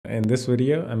In this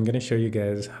video, I'm going to show you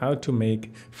guys how to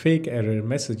make fake error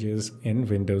messages in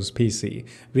Windows PC.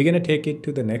 We're going to take it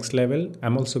to the next level.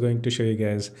 I'm also going to show you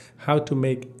guys how to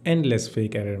make endless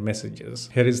fake error messages.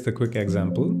 Here is the quick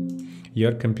example.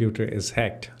 Your computer is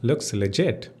hacked. Looks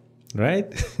legit, right?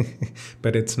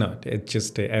 But it's not. It's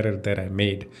just an error that I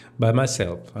made by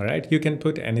myself. All right, you can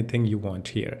put anything you want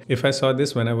here. If I saw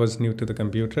this when I was new to the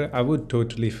computer, I would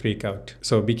totally freak out.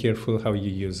 So be careful how you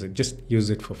use it. Just use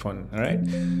it for fun. All right,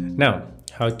 now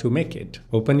how to make it.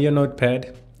 Open your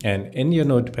notepad, and in your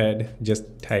notepad just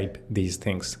type these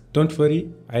things. Don't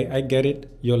worry, I get it,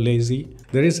 you're lazy.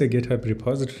 There is a GitHub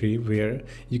repository where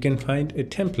you can find a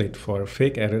template for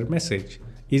fake error message.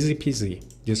 Easy peasy.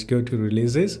 Just go to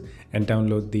releases and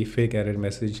download the fake error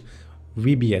message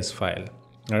VBS file.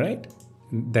 All right,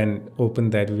 then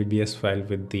open that VBS file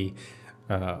with the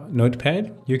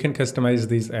notepad. You can customize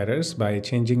these errors by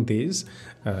changing these.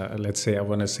 Let's say I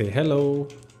want to say hello,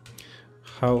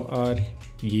 how are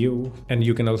you? And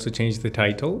you can also change the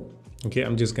title. Okay,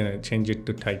 I'm just gonna change it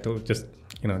to title, just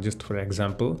for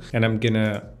example. And I'm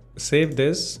gonna save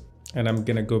this. And I'm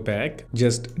gonna go back,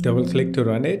 just double click to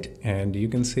run it. And you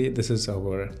can see this is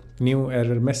our new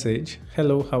error message.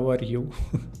 Hello, how are you?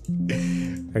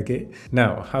 Okay,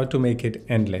 now how to make it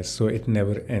endless so it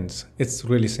never ends. It's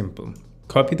really simple.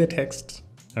 Copy the text.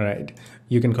 All right,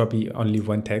 you can copy only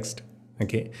one text.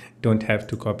 Okay, don't have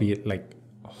to copy like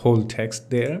whole text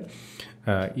there.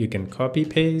 You can copy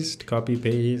paste, copy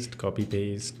paste, copy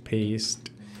paste,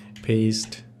 paste,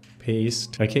 paste,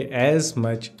 paste. Okay, as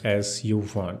much as you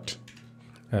want.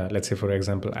 Let's say, for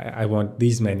example, I want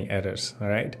these many errors. All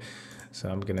right, so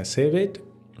I'm gonna save it.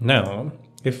 Now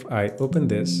if I open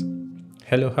this,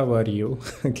 hello, how are you?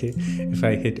 Okay, if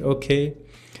I hit okay,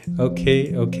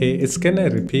 it's gonna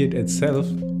repeat itself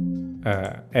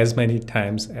as many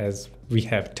times as we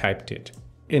have typed it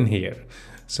in here.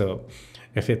 So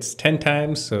if it's 10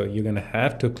 times, so you're gonna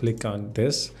have to click on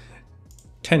this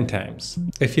 10 times.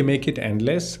 If you make it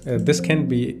endless, this can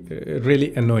be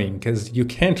really annoying because you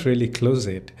can't really close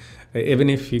it. Even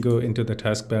if you go into the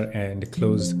taskbar and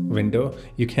close window,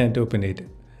 you can't open it.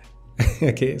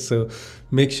 Okay, so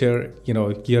make sure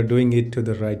you're doing it to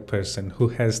the right person who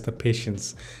has the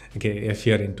patience. Okay, if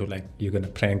you're into like you're gonna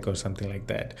prank or something like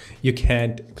that, you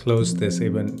can't close this.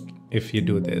 Even if you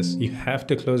do this, you have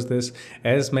to close this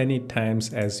as many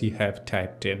times as you have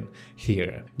typed in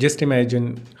here. Just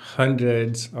imagine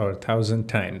hundreds or 1,000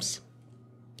 times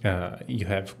you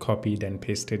have copied and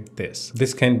pasted this.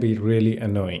 This can be really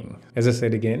annoying. As I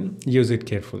said again, use it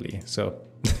carefully. So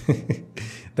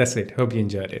that's it. Hope you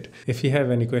enjoyed it. If you have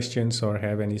any questions or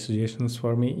have any suggestions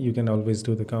for me, you can always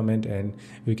do the comment and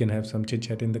we can have some chit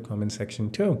chat in the comment section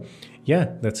too.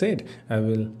 Yeah, that's it. I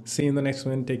will see you in the next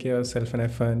one. Take care of yourself and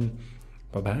have fun.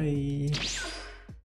 Bye-bye.